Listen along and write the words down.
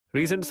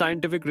Recent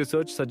scientific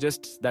research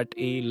suggests that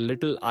a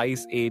little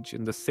ice age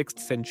in the 6th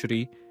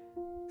century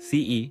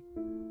CE,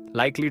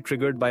 likely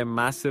triggered by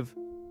massive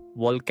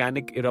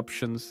volcanic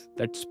eruptions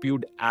that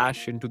spewed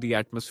ash into the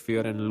atmosphere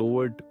and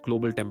lowered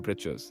global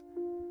temperatures,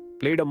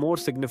 played a more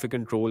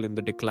significant role in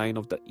the decline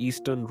of the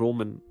Eastern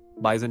Roman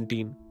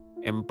Byzantine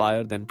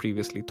Empire than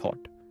previously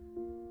thought.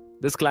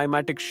 This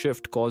climatic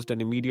shift caused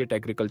an immediate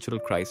agricultural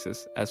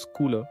crisis as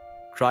cooler,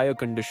 drier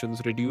conditions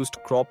reduced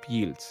crop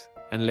yields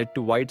and led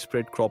to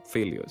widespread crop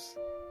failures,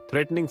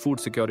 threatening food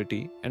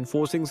security and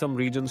forcing some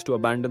regions to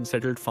abandon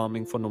settled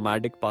farming for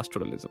nomadic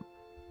pastoralism.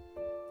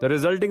 The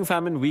resulting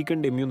famine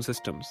weakened immune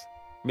systems,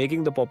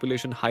 making the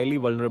population highly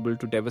vulnerable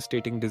to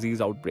devastating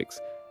disease outbreaks,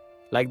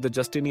 like the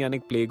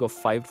Justinianic Plague of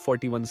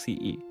 541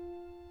 CE,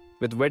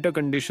 with wetter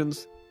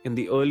conditions in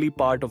the early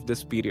part of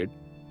this period,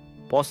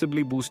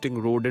 possibly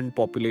boosting rodent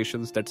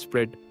populations that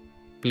spread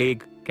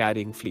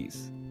plague-carrying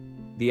fleas.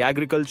 The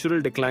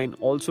agricultural decline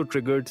also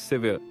triggered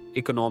severe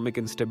economic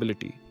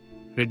instability,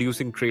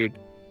 reducing trade,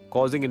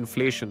 causing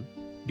inflation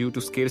due to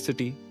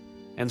scarcity,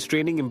 and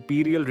straining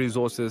imperial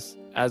resources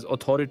as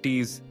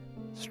authorities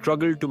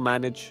struggled to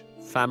manage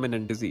famine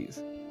and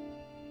disease.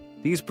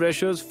 These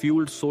pressures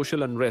fueled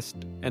social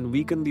unrest and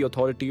weakened the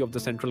authority of the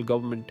central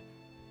government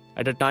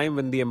at a time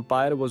when the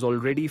empire was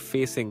already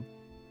facing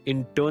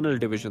internal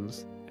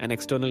divisions and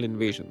external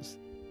invasions.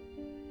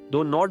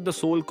 Though not the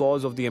sole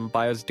cause of the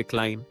empire's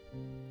decline,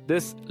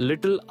 this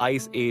little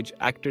ice age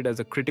acted as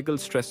a critical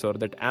stressor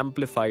that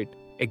amplified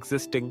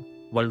existing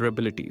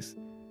vulnerabilities,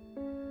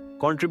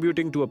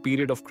 contributing to a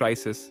period of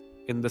crisis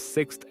in the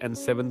 6th and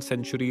 7th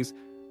centuries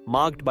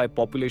marked by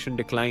population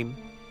decline,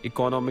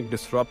 economic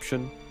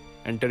disruption,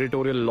 and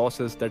territorial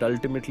losses that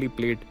ultimately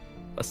played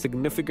a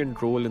significant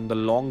role in the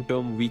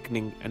long-term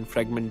weakening and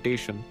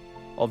fragmentation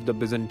of the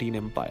Byzantine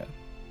Empire.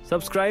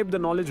 Subscribe the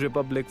Knowledge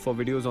Republic for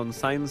videos on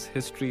science,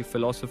 history,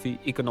 philosophy,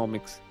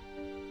 economics,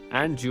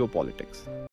 and geopolitics.